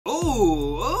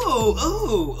Ooh, ooh,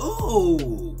 ooh,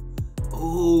 ooh,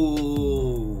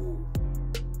 ooh.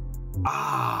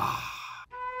 Ah.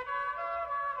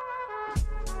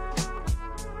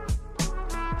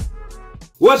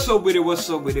 What's up with it? What's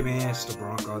up with it, man? It's the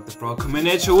Bronco, coming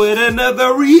at you with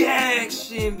another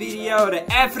reaction video. The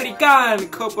AFCON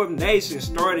Cup of Nations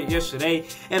started yesterday,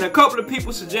 and a couple of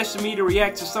people suggested me to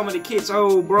react to some of the kits.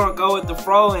 Oh, Bronco at the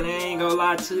fro, and I ain't gonna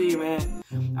lie to you, man.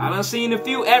 I done seen a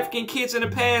few African kits in the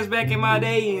past back in my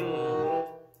day, and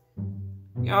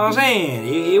you know what I'm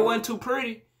saying? It wasn't too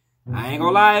pretty. I ain't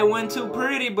gonna lie, it wasn't too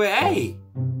pretty, but hey,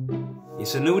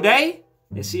 it's a new day.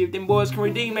 Let's see if them boys can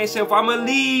redeem themselves. I'm gonna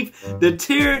leave the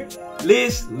tier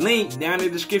list link down in the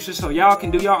description so y'all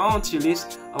can do your own tier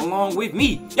list along with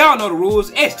me. Y'all know the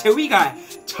rules. S tier, we got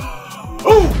too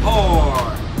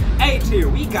hard. A tier,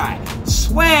 we got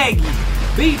swaggy.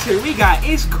 B tier, we got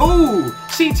it's cool.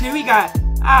 C tier, we got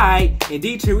alright. And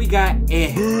D tier, we got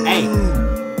Hey,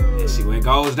 let's see where it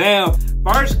goes down.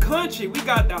 First country, we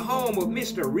got the home of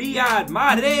Mr. Riyad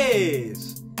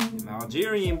Mahrez.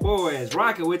 Algerian boys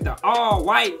rocking with the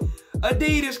all-white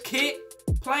Adidas kit.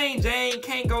 Plain Jane,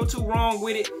 can't go too wrong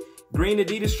with it. Green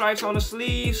Adidas stripes on the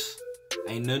sleeves.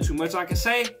 Ain't nothing too much I can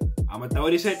say. I'ma throw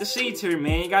this at the C tier,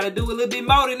 man. Gotta do a little bit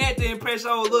more than that to impress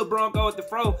old little Bronco at the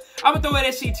fro. I'ma throw it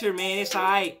at C tier, man. It's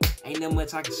alright. Ain't nothing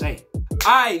much I can say.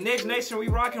 Alright, next nation we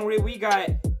rocking with, we got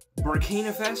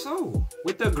Burkina Faso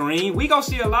with the green. We gonna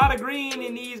see a lot of green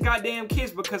in these goddamn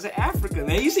kits because of Africa,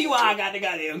 man. You see why I got the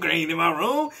goddamn green in my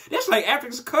room? That's like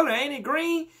Africa's color, ain't it?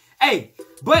 Green. Hey,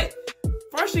 but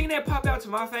first thing that popped out to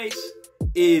my face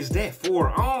is that 4.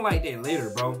 I don't like that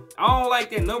letter, bro. I don't like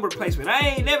that number placement. I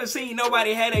ain't never seen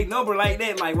nobody had a number like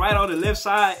that, like right on the left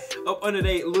side up under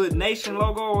their little nation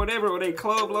logo or whatever, or their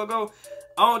club logo.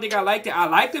 I don't think I like that. I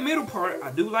like the middle part. I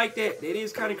do like that. That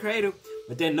is kind of creative,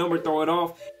 but that number throw it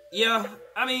off. Yeah,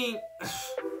 I mean,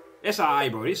 that's alright,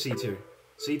 bro. This C tier.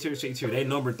 C tier, C tier. That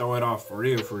number throw it off for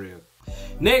real, for real.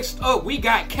 Next up, we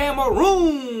got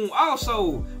Cameroon.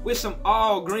 Also, with some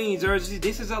all green jerseys.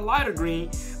 This is a lighter green,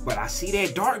 but I see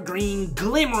that dark green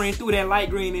glimmering through that light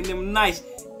green and them nice,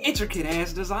 intricate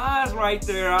ass designs right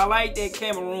there. I like that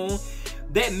Cameroon.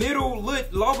 That middle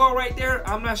logo right there,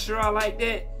 I'm not sure I like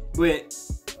that, but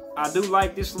I do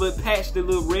like this little patch, the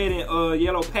little red and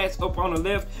yellow patch up on the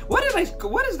left. What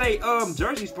is they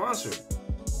jersey sponsor?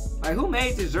 Like, who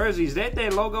made this jersey? Is that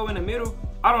logo in the middle?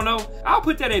 I don't know. I'll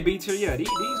put that at B tier. Yeah, these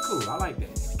cool. I like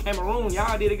that. Cameroon,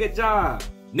 y'all did a good job.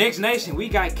 Next nation, we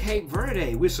got Cape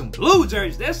Verde with some blue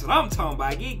jerseys. That's what I'm talking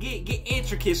about. Get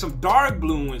intricate. Some dark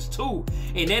blue ones too.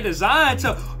 And that design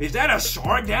is that a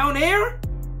shark down there?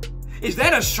 Is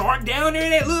that a shark down there?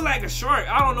 That look like a shark.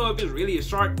 I don't know if it's really a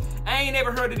shark. I ain't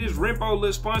never heard of this Rimpo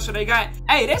little sponsor they got.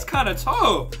 Hey, that's kind of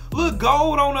tough. Look,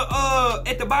 gold on the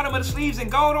at the bottom of the sleeves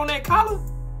and gold on that collar.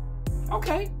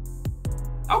 Okay.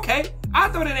 Okay. I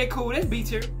thought that cool. That's B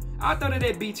tier. I thought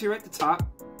that B tier at the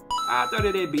top. I thought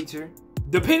that B tier.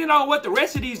 Depending on what the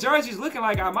rest of these jerseys looking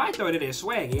like, I might throw that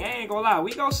swaggy. I ain't gonna lie.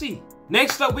 We gonna see.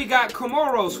 Next up, we got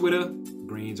Comoros with a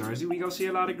green jersey. We gonna see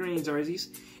a lot of green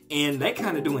jerseys. And they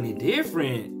kind of doing it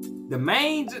different. The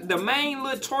main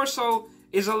little torso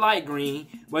is a light green,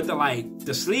 but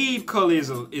the sleeve color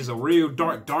is a real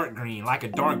dark green, like a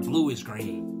dark bluish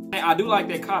green. I do like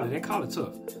that collar. That collar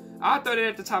tough. I throw that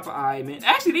at the top of eye, man.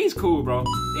 Actually, these cool, bro.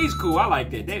 These cool. I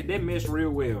like that. That meshed real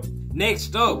well.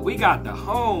 Next up, we got the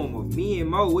home of me and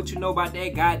Mo. What you know about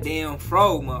that goddamn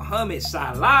fro, Mohamed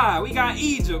Salah? We got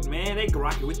Egypt, man. They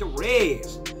rock it with the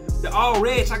reds. The all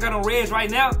reds. I got on reds right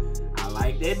now. I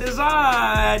like that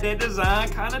design. That design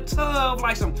kind of tough,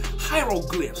 like some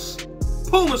hieroglyphs.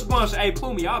 Puma sponsor. Hey,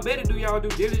 Puma, y'all better do y'all due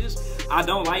diligence. I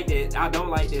don't like that. I don't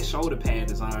like that shoulder pad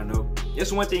design, though.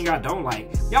 That's one thing I don't like.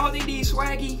 Y'all think these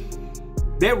swaggy?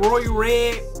 That royal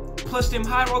red plus them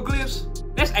hieroglyphs?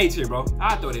 That's A tier, bro.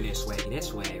 I throw that in swaggy. That's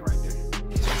swag right there.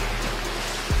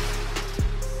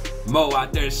 Mo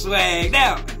out there swagged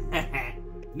out.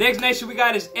 Next nation we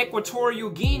got is Equatorial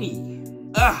Guinea.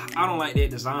 I don't like that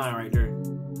design right there.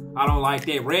 I don't like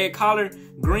that red collar,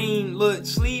 green little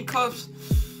sleeve cuffs,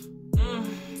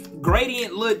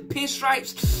 gradient little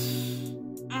pinstripes.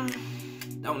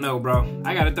 Don't know, bro.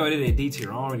 I gotta throw it in D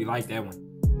tier. I don't really like that one.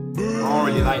 I don't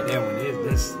really like that one. I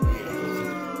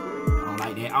don't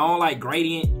like that. I don't like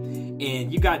gradient,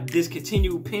 and you got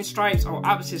discontinued pinstripes on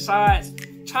opposite sides.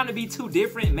 Trying to be too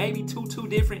different, maybe too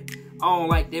different. I don't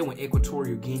like that one.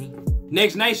 Equatorial Guinea.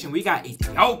 Next nation, we got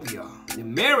Ethiopia. The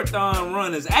marathon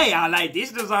runners. Hey, I like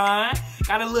this design.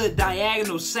 Got a little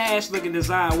diagonal sash looking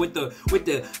design with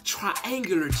the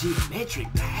triangular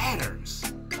geometric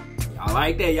patterns. Y'all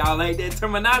like that? Y'all like that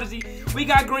terminology? We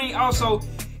got green also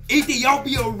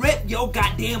Ethiopia rep your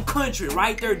goddamn country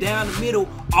right there down the middle,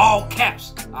 all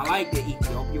caps. I like that,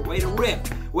 Ethiopia. Way to rep.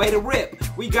 Way to rep.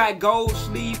 We got gold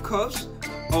sleeve cuffs.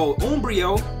 Oh,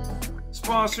 Umbrio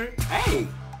sponsor. Hey,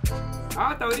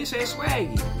 I thought this had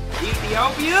swaggy.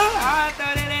 Ethiopia, I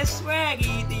thought it had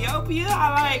swaggy. Ethiopia,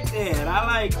 I like that. I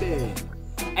like that.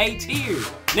 A tier.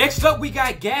 Next up, we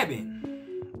got Gavin.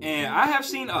 And I have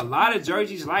seen a lot of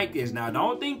jerseys like this. Now,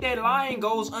 don't think that lion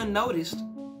goes unnoticed.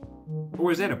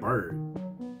 Or is that a bird?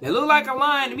 That look like a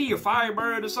lion to me, a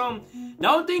firebird or something.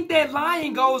 Don't think that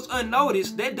lion goes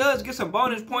unnoticed. That does get some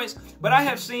bonus points. But I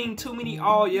have seen too many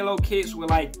all yellow kits with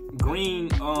like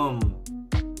green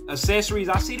accessories.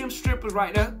 I see them strippers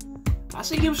right there. I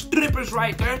see them strippers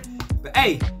right there. But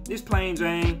hey, this plain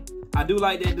Jane. I do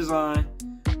like that design.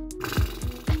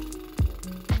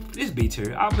 This B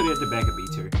tier. I'll put it at the back of B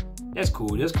tier. That's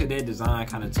cool. Just cause that design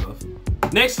kind of tough.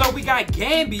 Next up, we got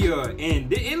Gambia,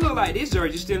 and it look like this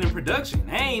jersey's still in production.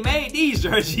 They ain't made these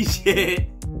jerseys yet.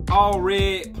 All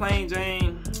red, plain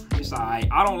Jane. It's alright.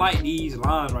 I don't like these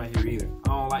lines right here either. I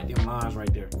don't like them lines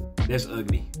right there. That's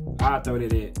ugly. I'll throw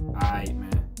that at alright,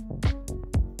 man.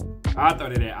 I'll throw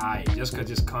that at alright, just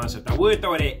cause it's concept. I would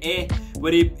throw it at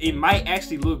but it might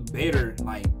actually look better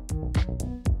like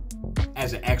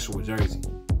as an actual jersey.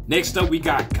 Next up, we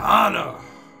got Ghana.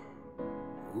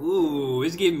 Ooh,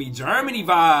 it's giving me Germany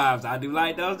vibes. I do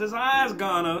like those designs,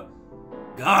 Ghana.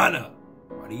 Ghana.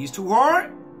 Are these too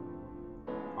hard?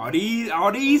 Are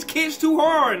these kits too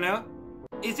hard now?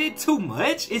 Is it too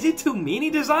much? Is it too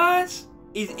many designs?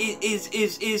 Is you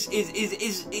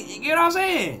know what I'm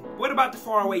saying? What about the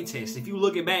far away test? If you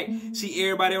looking back, see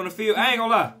everybody on the field, I ain't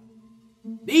gonna lie.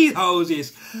 These hoes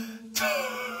is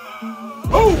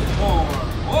oh,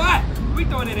 what? We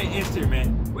throwing it in S tier,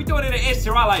 man. We throwing it in S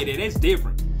tier. I like that. That's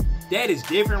different. That is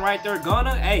different right there.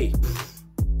 Ghana. Hey,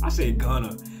 I said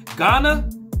Ghana.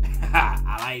 Ghana?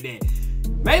 I like that.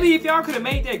 Maybe if y'all could have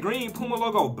made that green Puma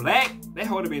logo black, that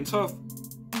would have been tough.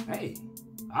 Hey,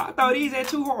 I thought these had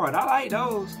too hard. I like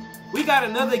those. We got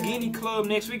another Guinea club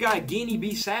next. We got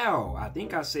Guinea-Bissau. I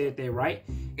think I said that right.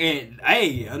 And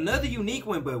hey, another unique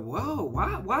one. But whoa,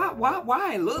 why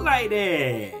it look like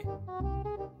that?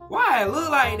 Why it look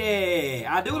like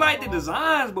that? I do like the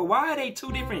designs, but why are they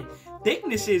two different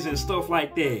thicknesses and stuff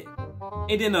like that?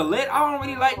 And then the letter, I don't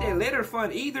really like that letter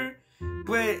font either.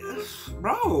 But,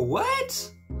 bro,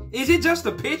 what? Is it just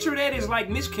a picture that is like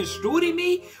misconstrued in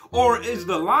me? Or is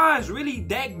the lines really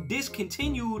that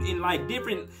discontinued in like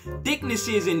different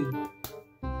thicknesses and...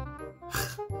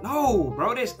 No,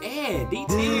 bro, that's D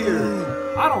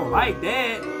tier. I don't like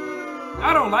that.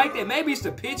 I don't like that. Maybe it's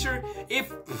the picture.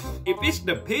 If it's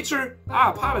the picture,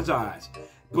 I apologize.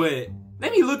 But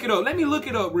let me look it up. Let me look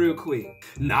it up real quick.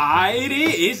 Nah, it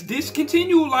is. It's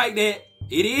discontinued like that.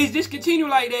 It is discontinued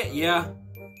like that. Yeah.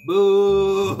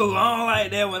 Boo. I don't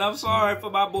like that one. I'm sorry for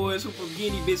my boys who from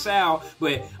Guinea-Bissau.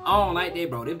 But I don't like that,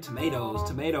 bro. Them tomatoes.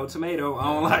 Tomato. I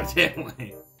don't like that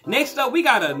one. Next up, we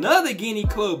got another Guinea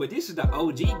club, but this is the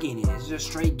OG Guinea. It's just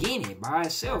straight Guinea by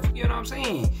itself. You know what I'm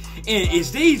saying? And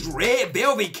is these red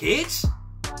velvet kits?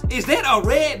 Is that a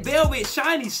red velvet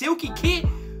shiny silky kit?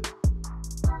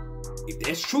 If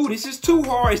that's true, this is too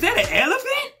hard. Is that an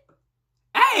elephant?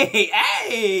 Hey,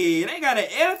 they got an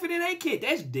elephant in that kit.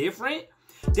 That's different.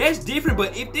 That's different.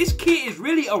 But if this kit is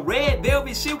really a red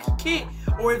velvet silky kit,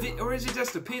 or is it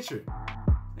just a picture?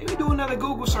 Let me do another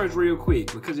Google search real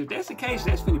quick, because if that's the case,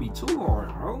 that's gonna be too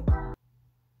hard, bro.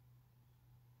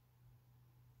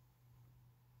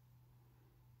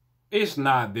 It's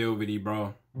not velvety,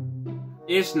 bro.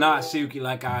 It's not silky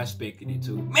like I expected it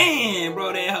to. Man,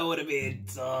 bro, that would have been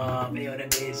tough. It would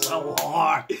have been so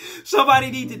hard.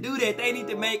 Somebody need to do that. They need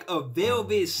to make a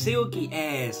velvet, silky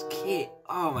ass kit.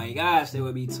 Oh my gosh, that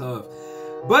would be tough.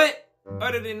 But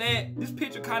other than that, this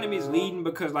picture kind of misleading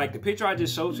because like the picture I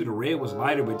just showed you, the red was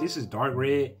lighter, but this is dark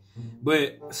red.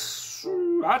 But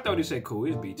I thought it said cool.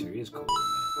 It's B tier. It's cool, man.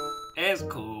 That's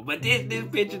cool. But this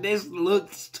picture, this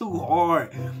looks too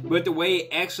hard. But the way it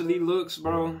actually looks,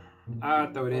 bro, I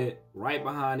throw that right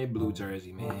behind that blue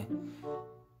jersey, man.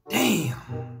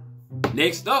 Damn.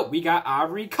 Next up, we got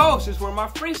Ivory Coast. This is where my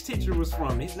French teacher was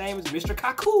from. His name is Mr.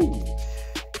 Kaku.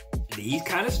 These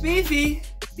kind of spiffy.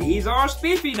 These are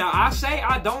spiffy. Now, I say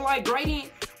I don't like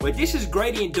gradient, but this is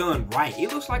gradient done right.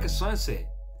 It looks like a sunset.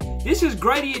 This is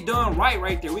gradient done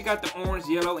right there. We got the orange,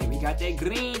 yellow, and we got that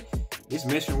green. This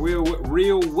meshing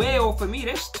real well for me.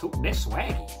 That's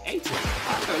swaggy. A-tier.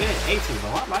 I throw that A-tier,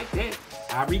 bro. I like that.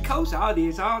 Ivory Coast, all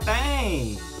this, all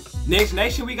thing. Next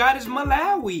nation we got is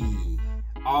Malawi.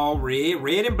 All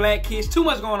red and black kids. Too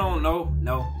much going on. No.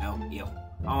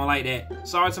 I don't like that.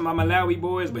 Sorry to my Malawi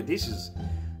boys, but this is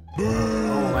I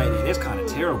don't like that. That's kind of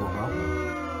terrible,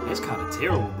 bro. That's kind of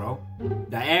terrible, bro.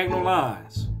 Diagonal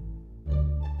lines.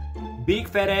 Big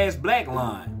fat ass black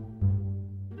line.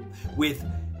 With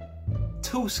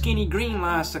 2 skinny green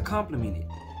lines to complement it.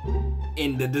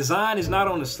 And the design is not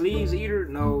on the sleeves either.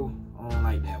 No, I don't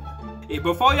like that one. Hey,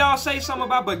 before y'all say something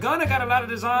about, but Gunna got a lot of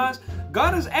designs.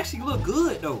 Gunna's actually look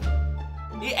good though.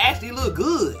 It actually look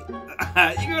good.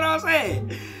 You know what I'm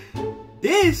saying?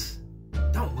 This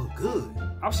don't look good.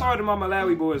 I'm sorry to my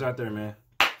Malawi boys out there, man.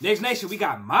 Next nation, we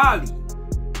got Mali.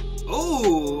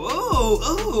 Ooh, ooh,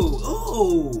 ooh,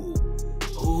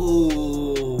 ooh,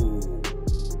 ooh.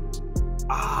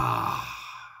 Ah.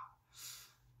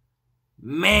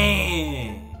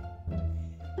 Man.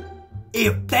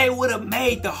 If they would have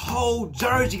made the whole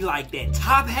jersey like that,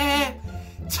 top half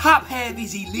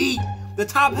is elite. The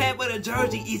top half of the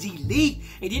jersey is elite.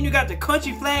 And then you got the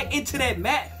country flag into that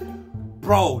mat.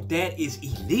 Bro, that is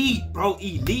elite, bro.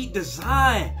 Elite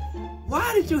design.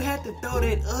 Why did you have to throw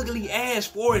that ugly ass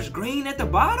forest green at the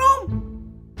bottom?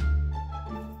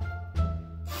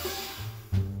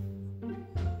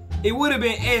 It would have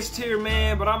been S tier,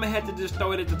 man, but I'm gonna have to just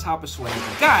throw it at the top of swag.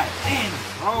 God damn it,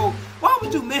 bro. Why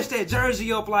would you mess that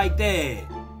jersey up like that?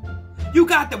 You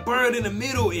got the bird in the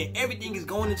middle and everything is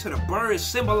going into the bird,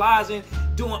 symbolizing,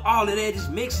 doing all of that,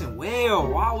 just mixing well.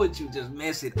 Why would you just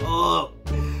mess it up?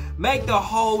 Make the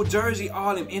whole jersey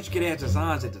all them intricate ass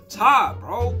designs at the top,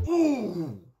 bro.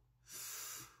 Ooh.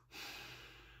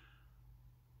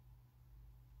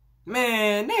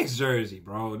 Man, next jersey,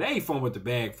 bro. They ain't fun with the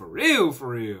bag for real, for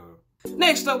real.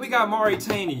 Next up, we got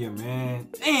Mauritania, man.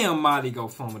 Damn, Mali go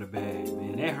fun with the bag,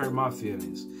 man. That hurt my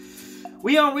feelings.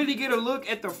 We don't really get a look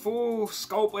at the full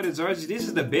scope of the jersey. This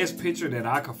is the best picture that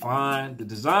I could find. The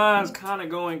design's kind of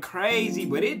going crazy,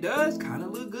 but it does kind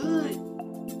of look good.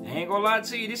 I ain't gonna lie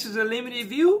to you, this is a limited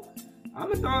view.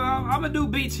 I'm gonna do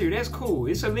B tier. That's cool.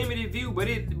 It's a limited view, but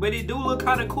it do look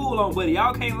kind of cool on Buddy.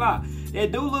 Y'all can't lie.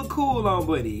 That do look cool on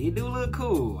Buddy. It do look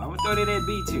cool. I'm gonna throw that at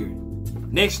B tier.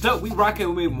 Next up, we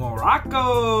rocking with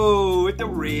Morocco with the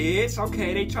Reds.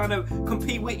 Okay, they trying to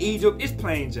compete with Egypt. It's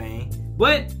plain Jane,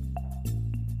 but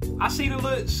I see the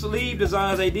little sleeve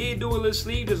designs. They did do a little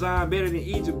sleeve design better than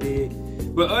Egypt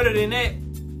did, but other than that,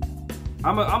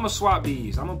 I'm gonna swap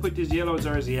these. I'm gonna put this yellow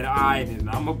jersey at I, and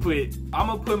I'm gonna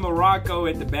put Morocco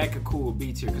at the back of cool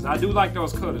B tier because I do like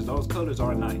those colors. Those colors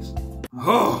are nice.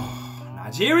 Oh,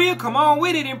 Nigeria, come on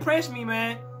with it. Impress me,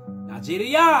 man.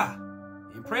 Nigeria,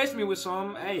 impress me with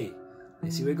something. Hey,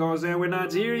 let's see what goes down with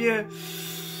Nigeria.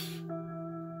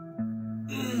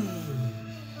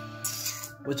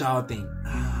 What y'all think?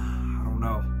 I don't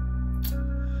know.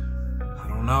 I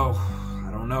don't know.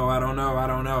 I don't know. I don't know. I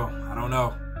don't know. I don't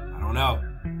know.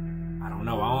 I don't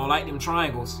know. I don't like them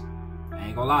triangles. I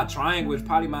ain't gonna lie. Triangle is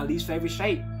probably my least favorite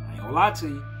shape. I ain't gonna lie to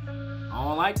you. I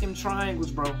don't like them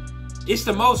triangles, bro. It's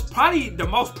probably the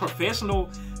most professional,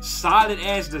 solid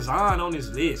ass design on this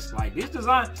list. Like this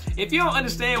design, if you don't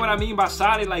understand what I mean by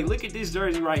solid, like look at this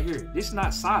jersey right here. This is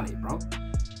not solid, bro.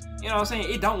 You know what I'm saying?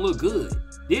 It don't look good.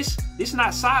 This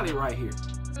not solid right here.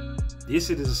 This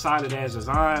is a solid ass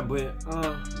design, but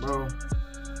bro,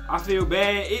 I feel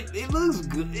bad. It looks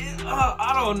good.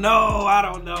 I don't know. I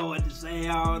don't know what to say.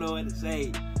 I don't know what to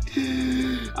say.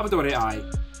 I'm gonna throw that eye.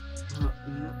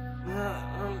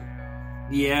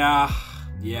 Yeah,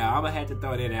 I'm gonna have to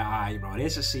throw that eye, bro.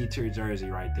 That's a C-tier jersey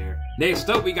right there. Next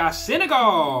up, we got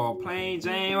Senegal. Plain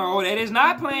Jane. Oh, that is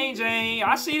not plain Jane.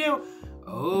 I see them.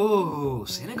 Oh,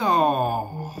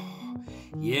 Senegal.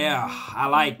 Yeah, I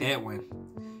like that one.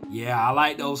 Yeah, I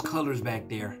like those colors back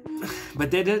there. But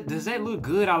does that look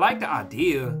good? I like the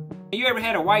idea. You ever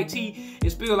had a white tee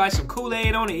and spilled like some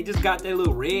Kool-Aid on it? It just got that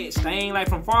little red stain. Like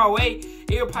from far away,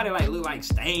 it would probably like look like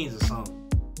stains or something.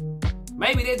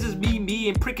 Maybe that's just me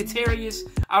being precarious.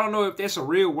 I don't know if that's a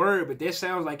real word, but that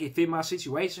sounds like it fit my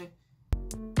situation.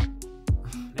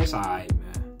 That's alright,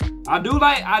 man. I do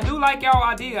like y'all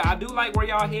idea. I do like where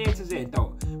y'all heads is at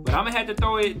though. But I'm gonna have to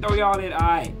throw y'all that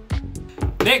alright.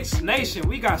 Next nation,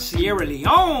 we got Sierra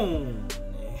Leone.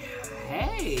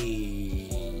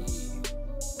 Hey.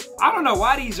 I don't know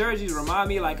why these jerseys remind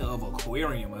me like of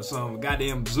aquarium or some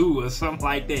goddamn zoo or something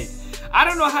like that. I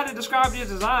don't know how to describe this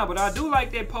design, but I do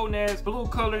like that potent ass blue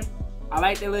color. I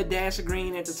like that little dash of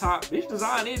green at the top. This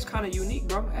design is kind of unique,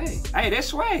 bro. Hey,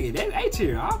 that's swaggy. That's A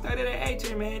tier. I'll throw that at A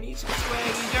tier, man. These some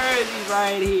swaggy jerseys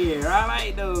right here. I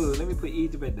like those. Let me put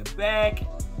Egypt at the back.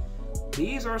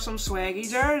 These are some swaggy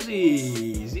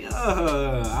jerseys. Yeah,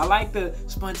 I like the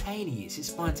spontaneous. It's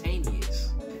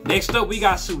spontaneous. Next up, we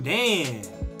got Sudan.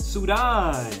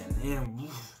 And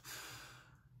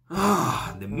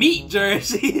The meat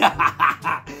jersey.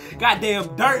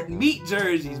 Goddamn dirt meat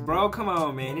jerseys, bro. Come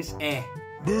on, man. It's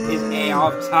It's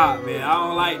off top, man. I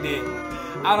don't like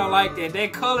that. I don't like that.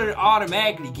 That color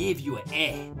automatically give you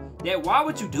an why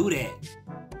would you do that?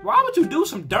 Why would you do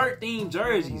some dirt themed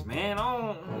jerseys, man?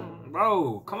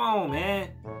 Bro, come on, man.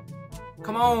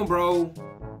 Come on, bro.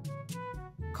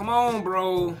 Come on,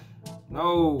 bro.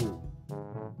 No.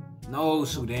 No,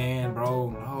 Sudan, bro.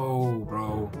 No,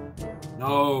 bro.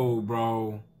 No,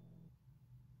 bro.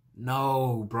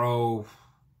 No, bro.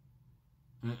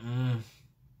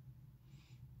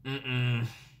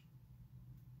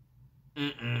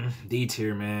 D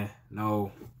tier, man.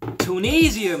 No.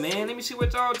 Tunisia, man. Let me see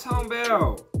what y'all talking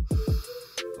about.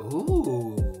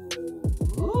 Ooh,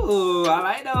 I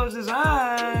like those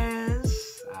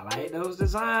designs.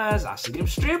 I see them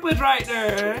strippers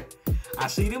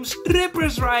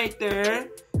right there.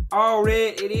 All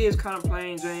red. It is kind of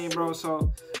plain Jane, bro.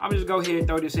 So I'm just go ahead and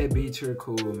throw this at B tier.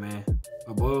 Cool, man.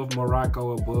 Above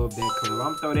Morocco, above that color. I'm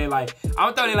gonna throw that like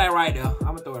right there. I'm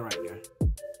gonna throw it right there.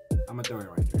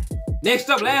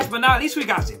 Next up, last but not least, we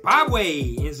got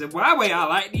Zimbabwe. In Zimbabwe, I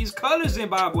like these colors,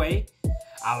 Zimbabwe.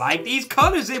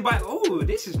 Oh,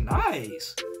 this is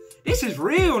nice. This is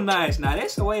real nice. Now,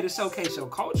 that's the way to showcase your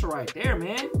culture right there,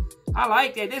 man. I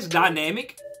like that. That's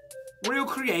dynamic. Real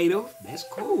creative. That's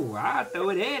cool. I'll throw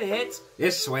it at it.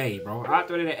 It's swaggy, bro. I'll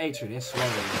throw it at A tier. That's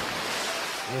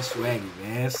swaggy,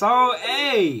 man. So,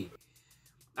 hey.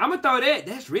 I'm gonna throw that.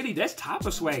 That's top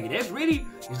of swaggy.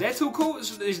 Is that too cool?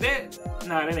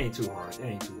 Nah, that ain't too hard.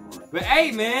 But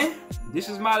hey, man, this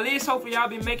is my list. Hopefully y'all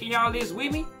been making y'all list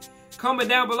with me. Comment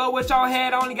down below what y'all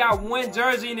had. I only got one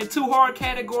jersey in the too hard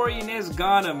category, and that's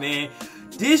Ghana, man.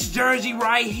 This jersey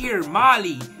right here,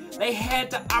 Mali. They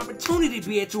had the opportunity to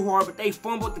be at too hard, but they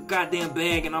fumbled the goddamn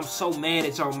bag, and I'm so mad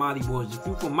at y'all Mali boys. If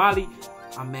you from Mali,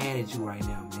 I'm mad at you right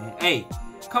now, man. Hey.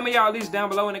 Comment y'all list down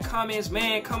below in the comments,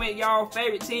 man. Comment y'all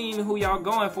favorite team and who y'all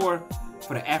going for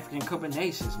the African Cup of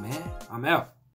Nations, man. I'm out.